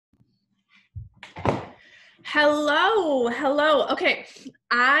Hello, hello. Okay,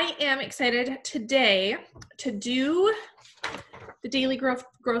 I am excited today to do the daily growth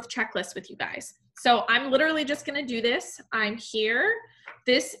checklist with you guys. So I'm literally just going to do this. I'm here.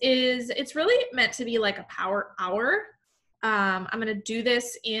 It's really meant to be like a power hour. I'm going to do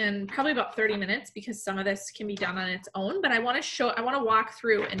this in probably about 30 minutes because some of this can be done on its own, but I want to walk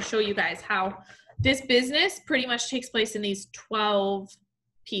through and show you guys how this business pretty much takes place in these 12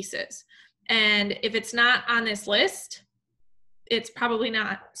 pieces. And if it's not on this list, it's probably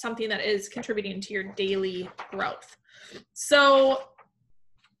not something that is contributing to your daily growth. So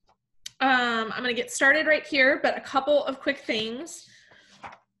I'm going to get started right here, but a couple of quick things.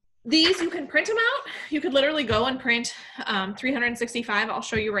 These, you can print them out. You could literally go and print 365. I'll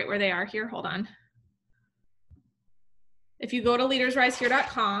show you right where they are here. Hold on. If you go to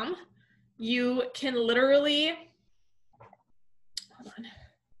leadersrisehere.com, you can literally, hold on.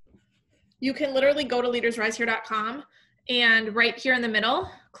 You can literally go to leadersrisehere.com and right here in the middle,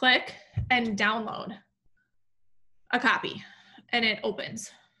 click and download a copy and it opens.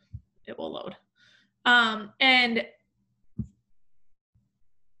 It will load. And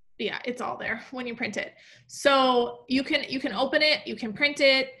yeah, it's all there when you print it. So you can open it, you can print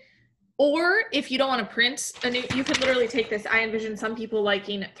it, or if you don't want to print you could literally take this. I envision some people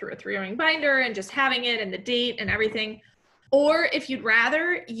liking it through a 3-ring binder and just having it and the date and everything. Or if you'd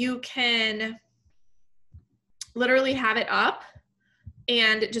rather, you can literally have it up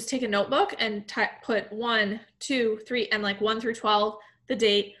and just take a notebook and put 1, 2, 3, and like 1 through 12, the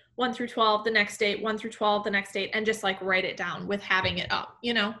date, 1 through 12, the next date, 1 through 12, the next date, and just like write it down with having it up,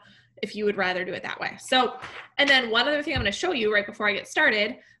 you know, if you would rather do it that way. So, and then one other thing I'm going to show you right before I get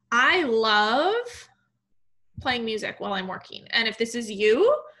started, I love playing music while I'm working. And if this is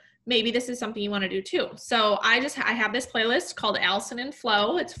you, maybe this is something you want to do too. So I have this playlist called Allison and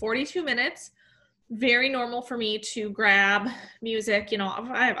Flow. It's 42 minutes. Very normal for me to grab music. You know,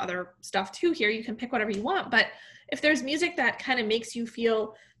 I have other stuff too here. You can pick whatever you want. But if there's music that kind of makes you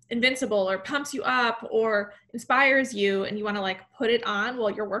feel invincible or pumps you up or inspires you and you want to like put it on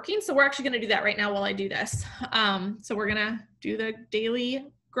while you're working. So we're actually going to do that right now while I do this. So we're going to do the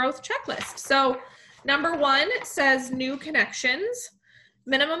daily growth checklist. So number 1 says new connections.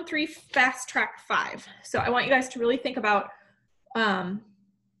 Minimum 3, fast track 5. So I want you guys to really think about,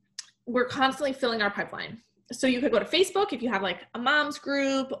 we're constantly filling our pipeline. So you could go to Facebook if you have like a mom's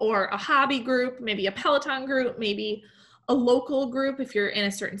group or a hobby group, maybe a Peloton group, maybe a local group if you're in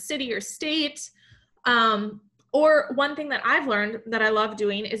a certain city or state. Or one thing that I've learned that I love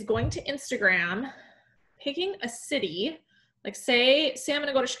doing is going to Instagram, picking a city, like say I'm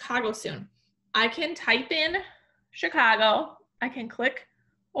gonna go to Chicago soon. I can type in Chicago, I can click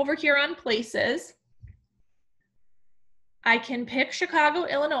over here on places. I can pick Chicago,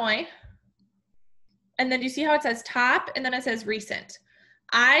 Illinois. And then do you see how it says top and then it says recent?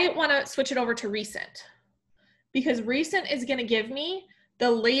 I want to switch it over to recent because recent is going to give me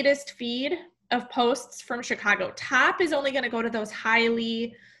the latest feed of posts from Chicago. Top is only going to go to those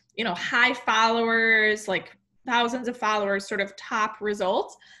highly, high followers, like thousands of followers, sort of top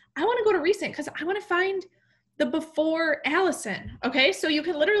results. I want to go to recent because I want to find the before Allison. Okay. So you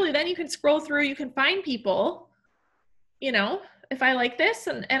can literally, then you can scroll through, you can find people, if I like this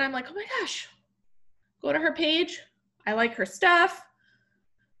and I'm like, oh my gosh, go to her page. I like her stuff.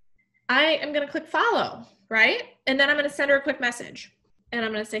 I am going to click follow, right? And then I'm going to send her a quick message and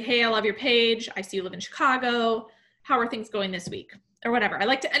I'm going to say, hey, I love your page. I see you live in Chicago. How are things going this week? Or whatever. I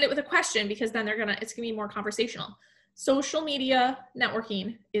like to end it with a question because then it's going to be more conversational. Social media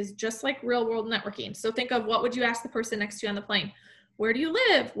networking is just like real world networking. So think of what would you ask the person next to you on the plane? Where do you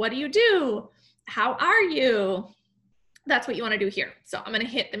live? What do you do? How are you? That's what you want to do here. So I'm going to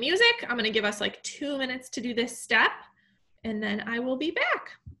hit the music. I'm going to give us like 2 minutes to do this step, and then I will be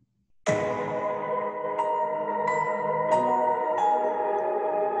back.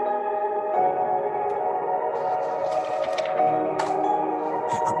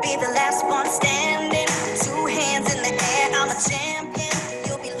 I'll be the last one standing, 2 hands in the air. I'm a champion.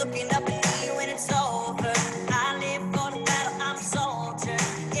 You'll be looking up at me when it's over. I live for the battle. I'm a soldier.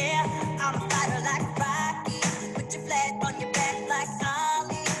 Yeah, I'm a fighter like Rocky. Put your flag on your back like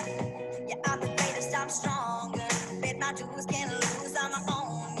Ali. Yeah, I'm the greatest. I'm stronger. Bet my dues can't lose. I'm my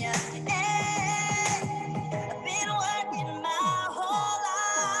own. Yeah, hey, I've been working my whole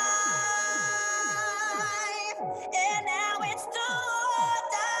life, and now it's done.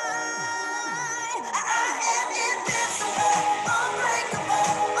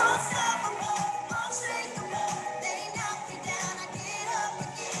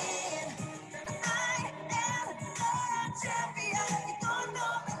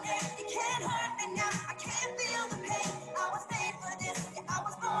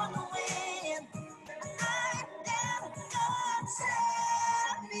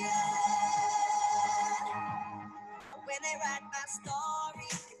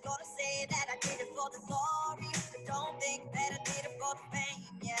 for the glory, but don't think that I did it for the fame,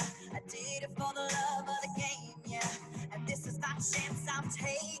 yeah. I did it for the love of the game, yeah. And this is my chance I'm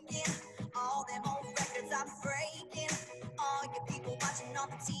taking. All them old records I'm breaking. All you people watching on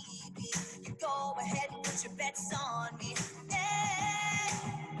the TV, you go ahead and put your bets on me. Yeah,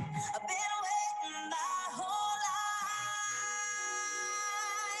 I've been waiting my whole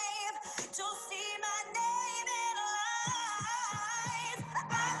life to see my name in lights.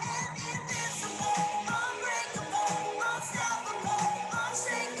 I am invincible, unbreakable, unstoppable,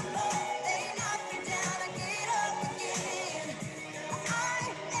 unshakable. They knock me down, I get up again. I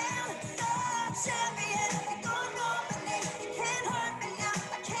am the champion. You're going on my name. You can't hurt me now.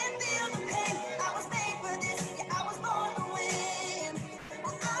 I can't feel the pain. I was made for this. Yeah, I was born to win.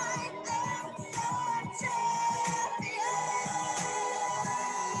 I am the champion.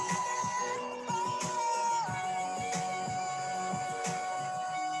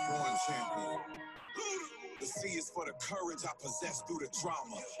 Born champion. The C is for the courage I possess through the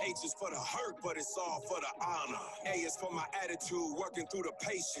drama. H is for the hurt, but it's all for the honor. A is for my attitude, working through the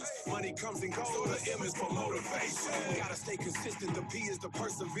patience. Money comes and goes, so the M is for motivation. Gotta stay consistent, the P is to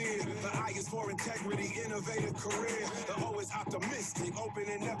persevere. The I is for integrity, innovative career. The O is optimistic, open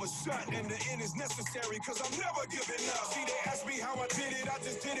and never shut. And the N is necessary, cause I'm never giving up. See, they ask me how I did it, I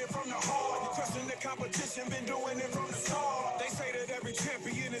just did it from the heart. Crushing the competition, been doing it from the start. They say that every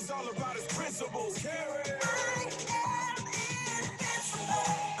champion is all about his principles. Carry it. I am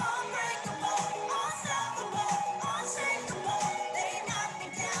invincible, unbreakable, unstoppable, unshakable. They knock me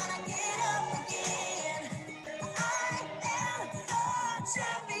down, I get up again. I am the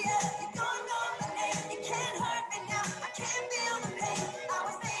champion. You're going on my name. You can't hurt me now. I can't feel the pain. I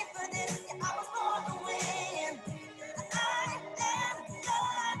was made for this. Yeah, I was born to win. I am the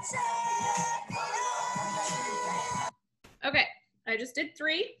champion. Okay, I just did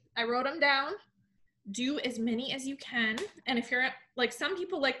 3. I wrote them down. Do as many as you can. And if you're like, some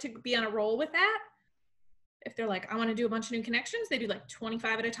people like to be on a roll with that. If they're like, I want to do a bunch of new connections, they do like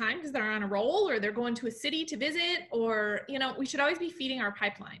 25 at a time because they're on a roll, or they're going to a city to visit, or, you know, we should always be feeding our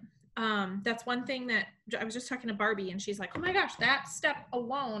pipeline. That's one thing that I was just talking to Barbie, and she's like, oh my gosh, that step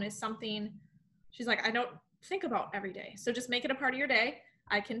alone is something, she's like, I don't think about every day. So just make it a part of your day.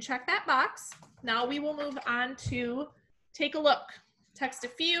 I can check that box. Now we will move on to take a look. Text a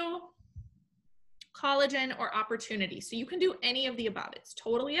few, collagen, or opportunity. So you can do any of the above. It's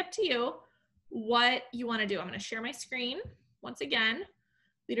totally up to you what you want to do. I'm going to share my screen once again.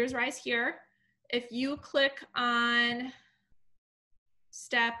 Leaders Rise here. If you click on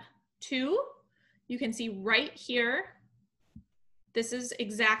step 2, you can see right here, this is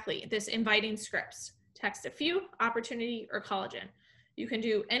exactly this inviting scripts. Text a few, opportunity, or collagen. You can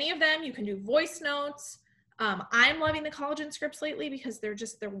do any of them. You can do voice notes. I'm loving the collagen scripts lately because they're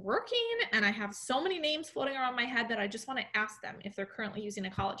working, and I have so many names floating around my head that I just want to ask them if they're currently using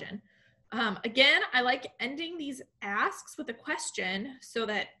a collagen. Again, I like ending these asks with a question so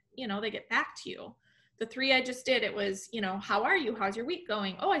that, you know, they get back to you. The 3 I just did, it was, you know, how are you? How's your week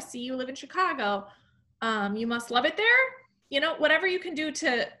going? Oh, I see you live in Chicago. You must love it there. You know, whatever you can do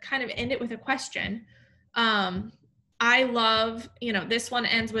to kind of end it with a question. I love, you know, this one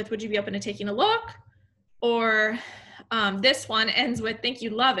ends with, would you be open to taking a look? Or this one ends with, think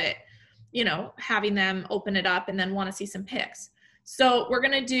you love it, you know, having them open it up and then want to see some pics. So we're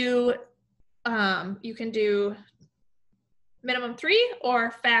going to do, you can do minimum 3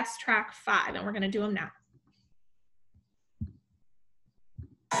 or fast track 5, and we're going to do them now.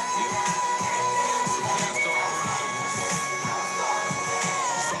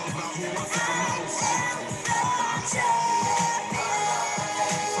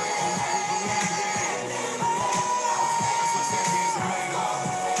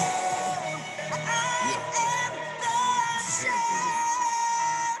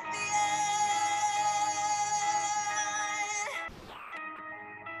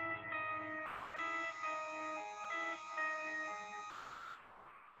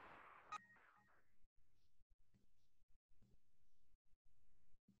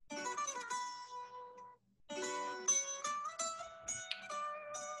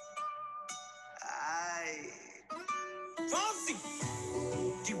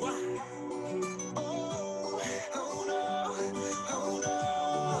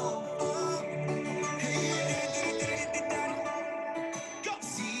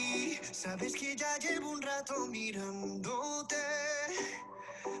 Sabes que ya llevo un rato mirándote.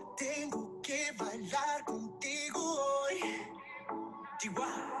 Tengo que bailar contigo hoy.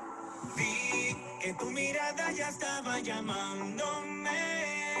 Chihuahua. Vi que tu mirada ya estaba llamándome.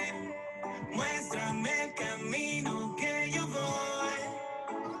 Muéstrame el camino que yo voy.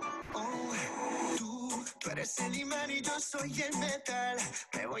 Oh, eres el imán y yo soy el metal.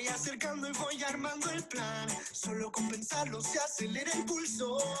 Me voy acercando y voy armando el plan. Solo con pensarlo se acelera el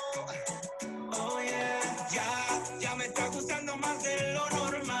pulso. Oh yeah, ya me está gustando más de lo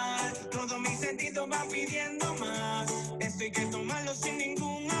normal. Todos mis sentidos van pidiendo más. Esto hay que tomarlo sin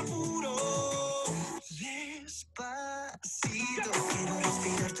ningún apuro. Despacito, quiero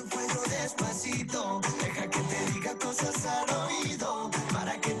respirar tu fuego despacito. Deja que te diga cosas al oído,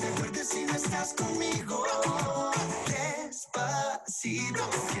 para que te acuerdes si no estás conmigo. Despacito,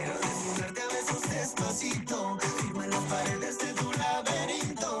 quiero desnudarte a besos despacito. Firma las paredes de tu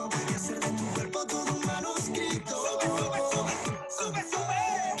laberinto y hacer de tu cuerpo todo un manuscrito. Sube, sube.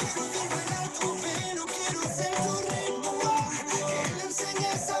 Quiero ver bailar tu pelo, quiero ser tu ritmo. Que le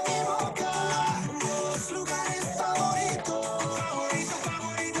enseñes a mi boca tus lugares favoritos.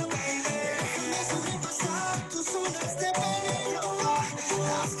 Favorito, baby. Déjame sobrepasar tus zonas de peligro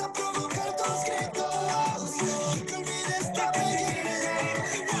hasta provocar tus gritos y que olvides tu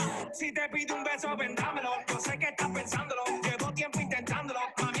apellido. Si te pido un beso, vendámelo. Yo sé que estás pensándolo. Llevo tiempo intentándolo.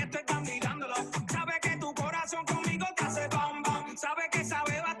 Mami, estoy candidándolo. Sabes que tu corazón conmigo te hace bam bam. Sabes que esa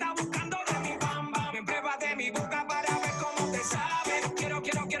beba está buscando de mi bam bam. Me pruebas de mi boca para ver cómo te sabe. Quiero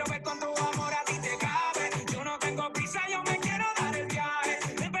ver con tu amor a ti te cabe. Yo no tengo prisa, yo me quiero dar el viaje.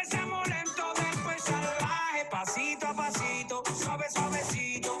 Empecemos lento, después salvaje. Pasito a pasito,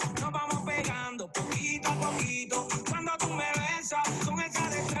 suavecito. Nos vamos pegando poquito a poquito. Cuando tú me besas con esa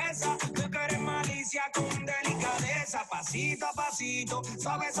destreza, tú que eres malicia con delicadeza. Pasito a pasito,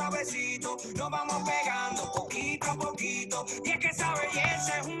 suavecito. Nos vamos pegando poquito a poquito. Y es que esa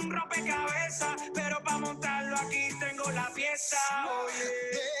belleza es un rompecabezas, pero para montarlo aquí tengo la pieza.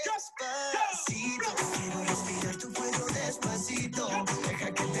 Despacito, quiero respirar tu fuego despacito.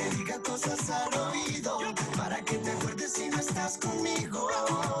 Deja que te diga cosas al oído, para que te acuerdes si no estás conmigo.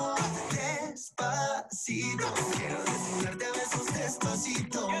 Despacito, quiero desnudarte a besos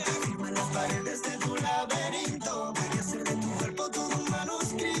despacito. Firma las paredes de tu laberinto y hacer de tu cuerpo todo un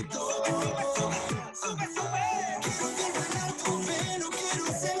manuscrito. Sube. Quiero ver bailar tu pelo, quiero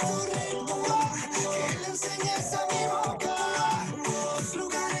ser tu ritmo. Que le enseñes a mi boca tus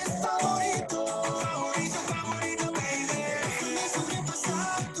lugares favoritos. Favorito, baby. Déjame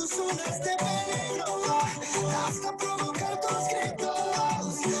sobrepasar tus zonas de peligro hasta provocar tus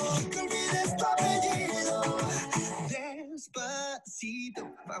gritos y que olvides tu apellido. Despacito,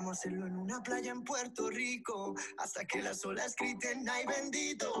 vamos a hacerlo en una playa en Puerto Rico, hasta que las olas griten ay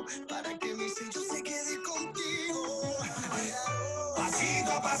bendito, para que mi sello se quede contigo.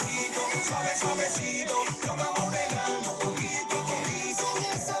 Pasito a pasito, suavecito, nos vamos pegando poquito a poquito.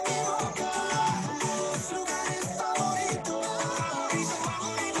 Enseñas a mi boca tus lugares favoritos.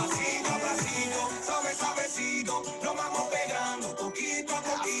 Pasito a pasito, suavecito, nos vamos pegando poquito a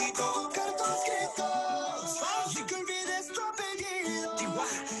poquito. Buscar tus gritos y que olvides tu apellido.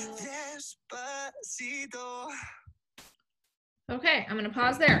 Despacito. Okay, I'm gonna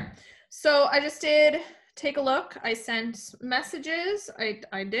pause there. So I just did take a look. I sent messages.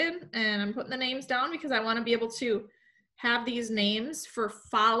 I did, and I'm putting the names down because I want to be able to have these names for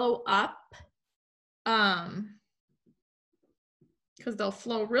follow up, because they'll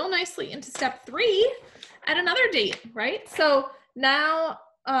flow real nicely into step 3 at another date, right? So now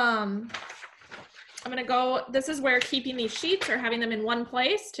I'm gonna go. This is where keeping these sheets or having them in one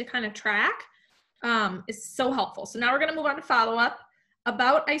place to kind of track is so helpful. So now we're gonna move on to follow-up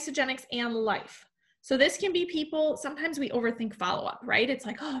about Isagenix and life. So this can be people, sometimes we overthink follow-up, right? It's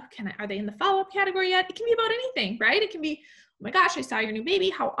like, oh, are they in the follow-up category yet? It can be about anything, right? It can be, oh my gosh, I saw your new baby.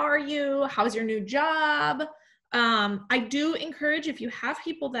 How are you? How's your new job? I do encourage, if you have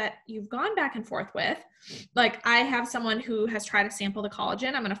people that you've gone back and forth with, like I have someone who has tried to sample the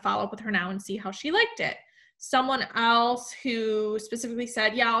collagen. I'm gonna follow up with her now and see how she liked it. Someone else who specifically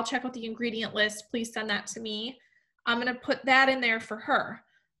said, yeah, I'll check out the ingredient list. Please send that to me. I'm going to put that in there for her.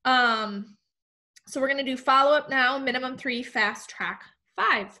 So we're going to do follow-up now, minimum 3, fast track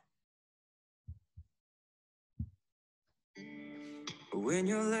 5. When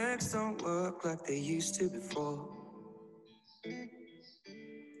your legs don't work like they used to before,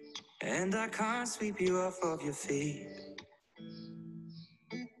 and I can't sweep you off of your feet,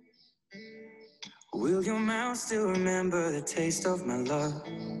 will your mouth still remember the taste of my love?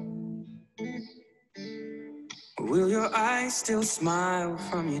 Will your eyes still smile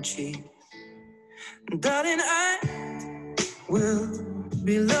from your cheek? Darling, I will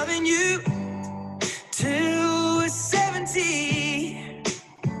be loving you till we're 70.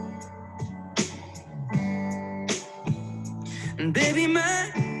 And baby,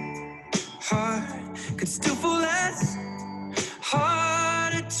 my heart could still fall as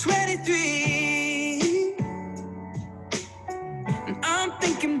hard at 23.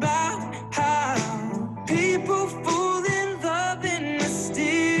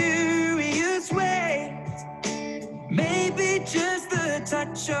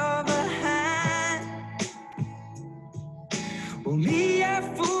 touch of a hand. Well, me, I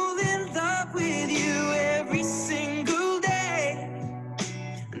fall in love with you every single day.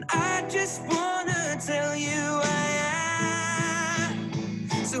 And I just wanna tell you I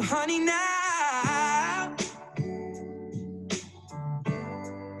am. So honey, now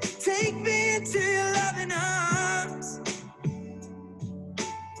take me into your loving arms.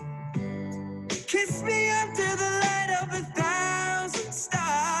 Kiss me under the light of 1,000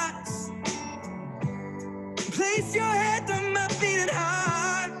 stars. Place your head on my beating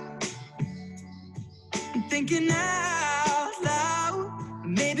heart. I'm thinking out loud.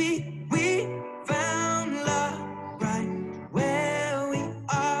 Maybe we found love right where we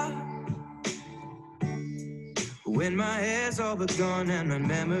are. When my hair's all but gone and my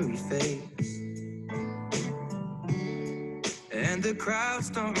memory fades, and the crowds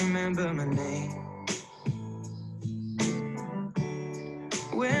don't remember my name.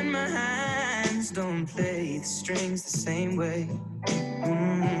 When my hands don't play the strings the same way,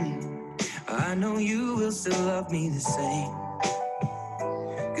 I know you will still love me the same.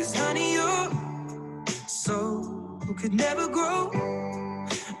 'Cause honey, your soul could never grow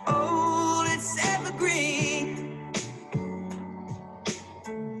old, it's evergreen.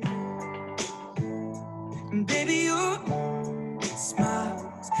 And baby, your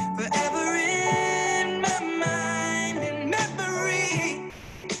smile's forever in my mind and memory.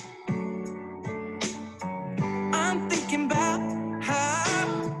 I'm thinking about how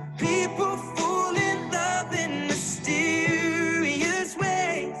people fall in love in mysterious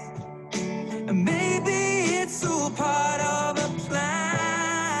ways. And maybe it's all part of a plan.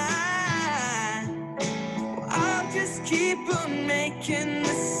 Well, I'll just keep on making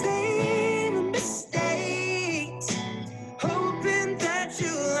the same mistakes, hoping that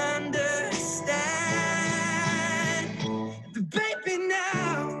you'll understand. But baby,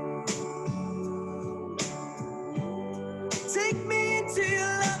 now take me into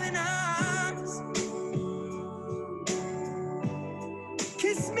your loving arms.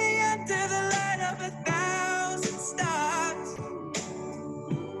 Kiss me under the light of 1,000 stars.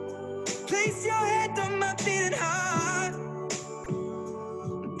 Place your head on my beating heart.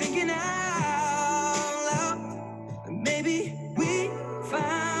 I'm thinking out loud. Maybe we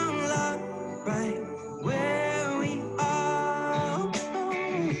found love right where we are.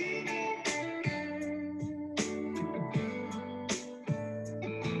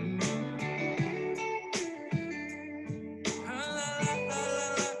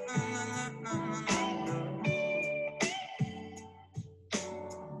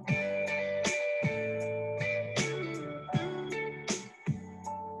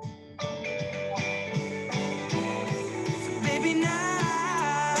 Baby,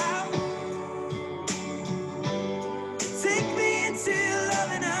 now take me into your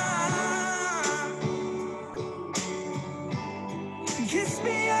loving arms. Kiss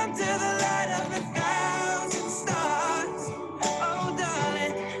me under the light of 1,000 stars. Oh,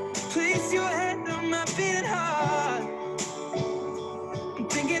 darling, place your head on my beating heart. I'm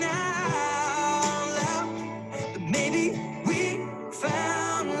thinking out loud that maybe we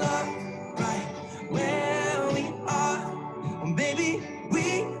found love right where we are. Or maybe we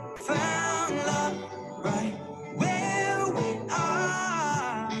found love right where we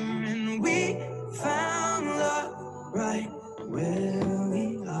are. And we found love right where we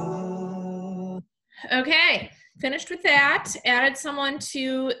are. Okay, finished with that. Added someone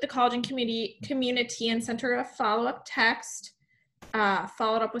to the collagen community and sent her a follow-up text.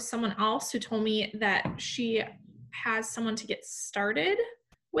 Followed up with someone else who told me that she has someone to get started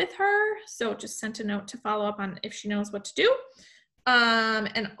with her. So just sent a note to follow up on if she knows what to do.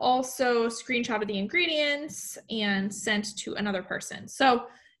 And also screenshot of the ingredients and sent to another person. So,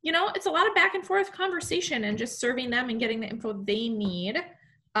 you know, it's a lot of back and forth conversation and just serving them and getting the info they need.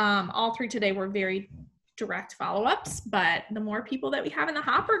 All three today were very direct follow-ups, but the more people that we have in the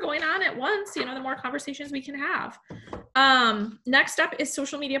hopper going on at once, you know, the more conversations we can have. Next up is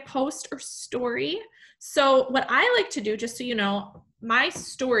social media post or story. So what I like to do, just so you know, my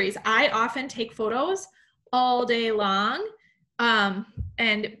stories, I often take photos all day long.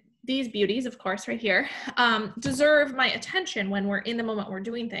 And these beauties, of course, right here, deserve my attention when we're in the moment we're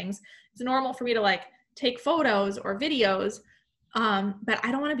doing things. It's normal for me to like take photos or videos, but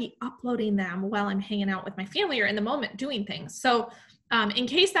I don't want to be uploading them while I'm hanging out with my family or in the moment doing things. So in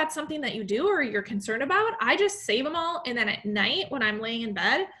case that's something that you do or you're concerned about, I just save them all. And then at night when I'm laying in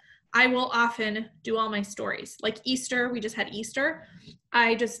bed, I will often do all my stories. Like Easter, we just had Easter.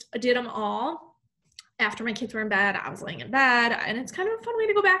 I just did them all after my kids were in bed. I was laying in bed, and it's kind of a fun way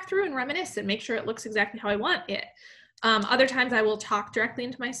to go back through and reminisce and make sure it looks exactly how I want it. Other times I will talk directly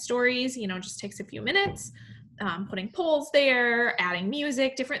into my stories, just takes a few minutes, putting polls there, adding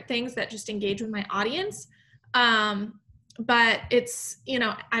music, different things that just engage with my audience. But it's,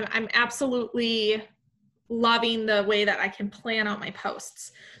 I'm absolutely loving the way that I can plan out my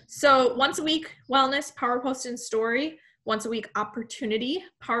posts. So once a week, wellness, power post and story, once a week opportunity,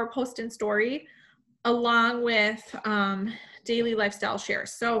 power post and story, along with daily lifestyle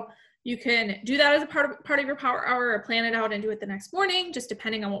shares. So you can do that as a part of your power hour, or plan it out and do it the next morning, just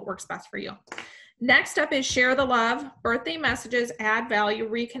depending on what works best for you. Next up is share the love, birthday messages, add value,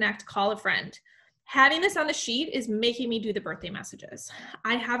 reconnect, call a friend. Having this on the sheet is making me do the birthday messages.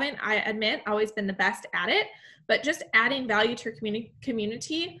 I admit, always been the best at it, but just adding value to your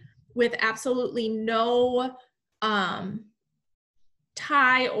community with absolutely no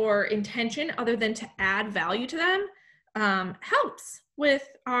tie or intention other than to add value to them helps with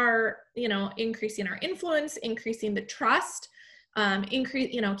our, increasing our influence, increasing the trust,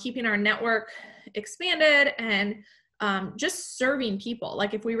 keeping our network expanded, and just serving people.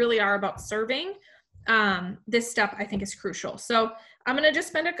 Like if we really are about serving, this step I think is crucial. So I'm going to just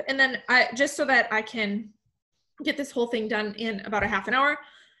spend just so that I can get this whole thing done in about a half an hour,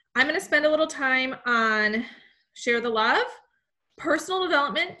 I'm going to spend a little time on share the love. Personal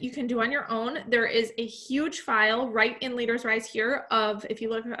development you can do on your own. There is a huge file right in Leaders Rise here of, if you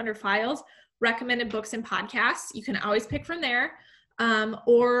look under files, recommended books and podcasts. You can always pick from there. I'm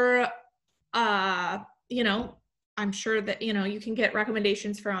sure that, you can get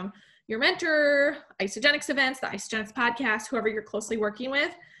recommendations from your mentor, Isagenix events, the Isagenix podcast, whoever you're closely working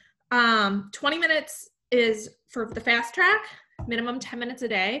with. 20 minutes is for the fast track, minimum 10 minutes a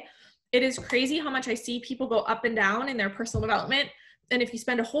day. It is crazy how much I see people go up and down in their personal development. And if you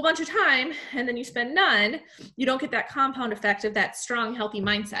spend a whole bunch of time and then you spend none, you don't get that compound effect of that strong, healthy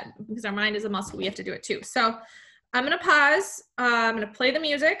mindset, because our mind is a muscle. We have to do it too. So I'm going to pause. I'm going to play the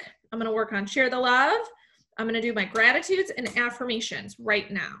music. I'm going to work on share the love. I'm going to do my gratitudes and affirmations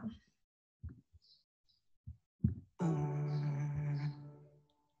right now.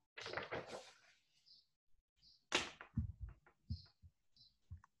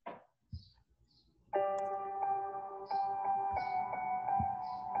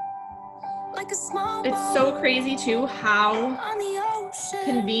 Like a small It's so crazy too how on the ocean.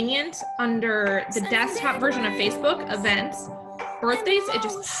 convenient under the desktop version of Facebook events, birthdays, it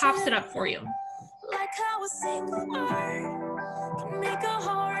just pops it up for you. Like how a single word can make a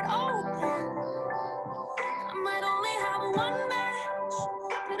heart open. I might only have one match,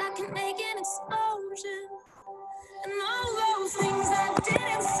 but I can make an explosion. And all those things I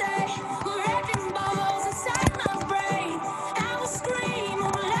didn't say were wrecking balls inside my brain. I will scream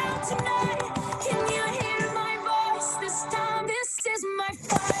loud tonight. Can you hear my voice this time? This is my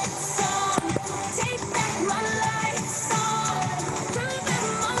fight song. Take back my life song. Prove it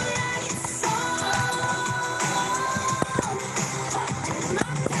my life song.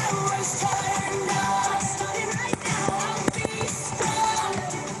 My power's turned on. Starting right now, I'll be strong.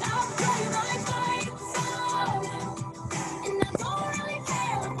 I'll play my fight song. And I don't really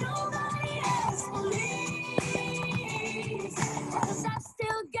care what nobody else believes, 'cause I've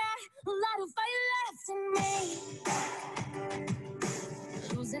still got a lot of fire left in me.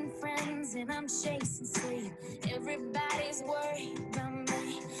 Losing friends and I'm chasing sleep. Everybody's worried about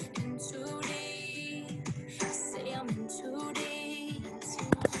me. In too deep. Say I'm in too deep.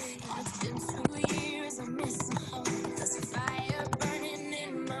 It's been 2 years, I miss some home. There's a fire burning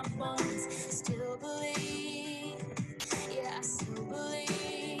in my bones. Still believe. Yeah, I still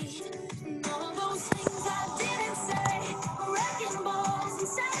believe in all those things I didn't say. Wrecking balls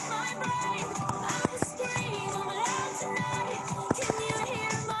inside my brain. I will scream loud tonight. Can you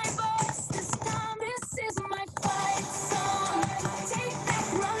hear my voice this time? This is my fight song. Take back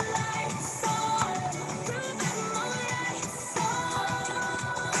my life song. Prove it my life song.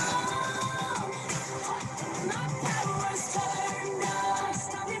 My power's turned on.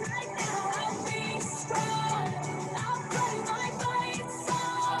 Starting right now, I'll be strong. I'll play my fight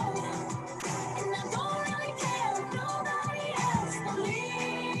song. And I don't really care what nobody else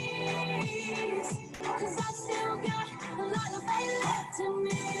believes, 'cause I've still got a lot of fight left in me.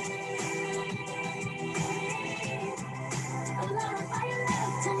 A lot of fight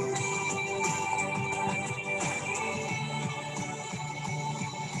left in me.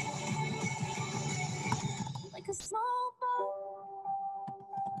 Like a small boat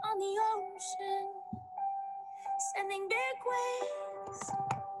on the ocean, sending big waves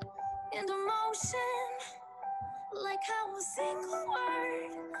into motion. Like how a single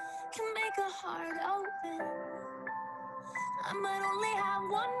word can make a heart open. I might only have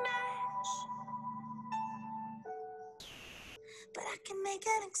one match, but I can make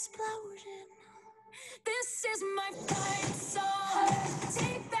an explosion. This is my fight song.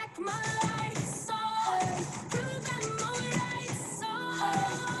 Take back my life song. Prove I'm alright song.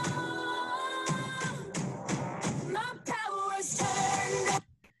 My power's turned up.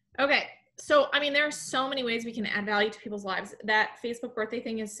 Okay, so I mean, there are so many ways we can add value to people's lives. That Facebook birthday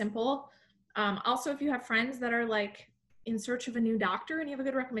thing is simple. Also, if you have friends that are like in search of a new doctor and you have a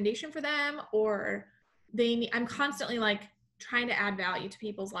good recommendation for them, or I'm constantly like trying to add value to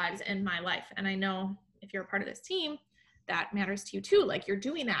people's lives in my life. And I know if you're a part of this team, that matters to you too. Like you're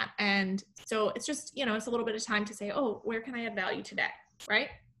doing that. And so it's just, you know, it's a little bit of time to say, oh, where can I add value today? Right?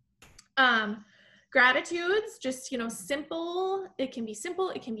 Gratitudes, just, you know, simple. It can be simple.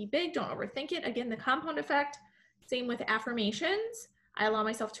 It can be big. Don't overthink it. Again, the compound effect. Same with affirmations. I allow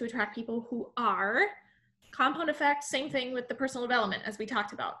myself to attract people who are. Compound effect, same thing with the personal development as we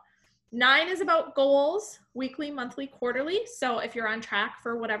talked about. 9 is about goals, weekly, monthly, quarterly. So if you're on track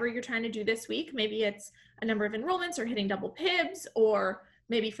for whatever you're trying to do this week, maybe it's a number of enrollments or hitting double PIBs, or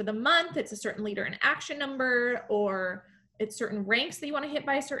maybe for the month, it's a certain leader in action number, or it's certain ranks that you want to hit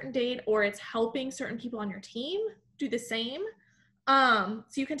by a certain date, or it's helping certain people on your team do the same. So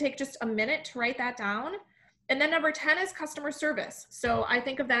you can take just a minute to write that down. And then number 10 is customer service. So I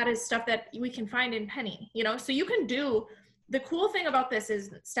think of that as stuff that we can find in Penny, you know, so you can do. The cool thing about this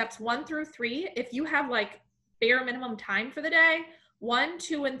is steps 1 through 3, if you have like bare minimum time for the day, 1,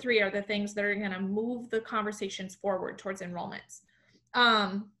 2, and 3 are the things that are going to move the conversations forward towards enrollments.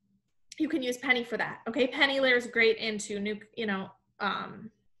 You can use Penny for that. Okay. Penny layers great into new, you know,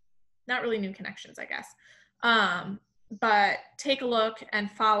 not really new connections, I guess. But take a look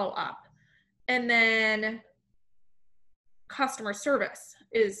and follow up. And then customer service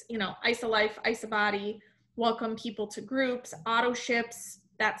is, you know, IsaLife, IsaBody, welcome people to groups, auto ships,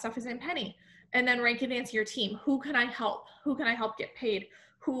 that stuff is in Penny. And then rank advance your team. Who can I help? Who can I help get paid?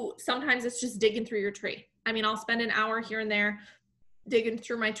 Who, sometimes it's just digging through your tree. I mean, I'll spend an hour here and there digging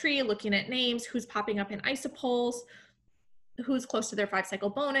through my tree, looking at names, who's popping up in IsaPulse, who's close to their 5-cycle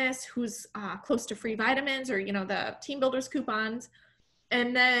bonus, who's close to free vitamins or, you know, the Team Builders coupons.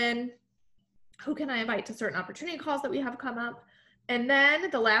 And then who can I invite to certain opportunity calls that we have come up? And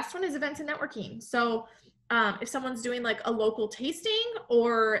then the last one is events and networking. So if someone's doing like a local tasting,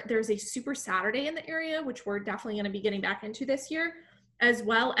 or there's a super Saturday in the area, which we're definitely going to be getting back into this year, as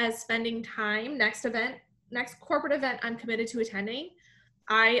well as spending time, next corporate event I'm committed to attending,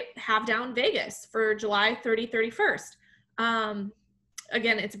 I have down Vegas for July 30, 31st.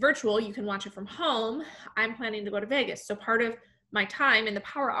 Again, it's virtual. You can watch it from home. I'm planning to go to Vegas. So part of my time in the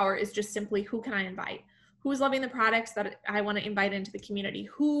power hour is just simply, who can I invite? Who's loving the products that I want to invite into the community?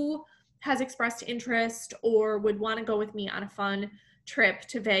 Who has expressed interest or would want to go with me on a fun trip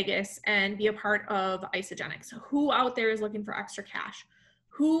to Vegas and be a part of Isagenix? Who out there is looking for extra cash?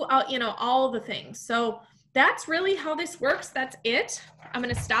 Who out, you know, all the things. So that's really how this works. That's it. I'm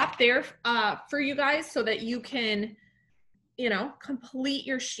going to stop there for you guys so that you can, you know, complete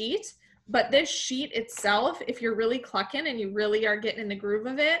your sheet. But this sheet itself, if you're really clucking and you really are getting in the groove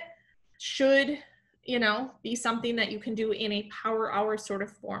of it, should, you know, be something that you can do in a power hour sort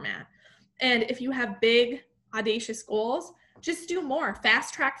of format. And if you have big, audacious goals, just do more.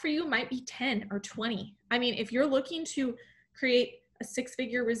 Fast track for you might be 10 or 20. I mean, if you're looking to create a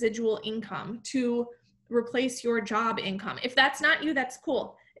 6-figure residual income to replace your job income, if that's not you, that's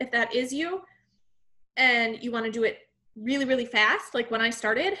cool. If that is you and you want to do it really, really fast, like when I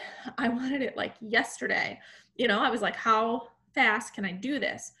started, I wanted it like yesterday. You know, I was like, how fast can I do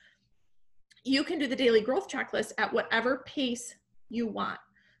this? You can do the daily growth checklist at whatever pace you want.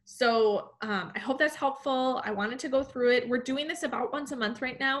 So I hope that's helpful. I wanted to go through it. We're doing this about once a month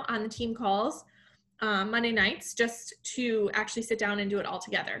right now on the team calls, Monday nights, just to actually sit down and do it all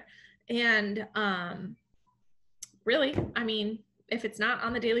together. And really, I mean, if it's not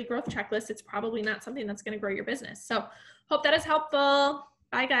on the daily growth checklist, it's probably not something that's going to grow your business. So hope that is helpful.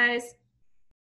 Bye, guys.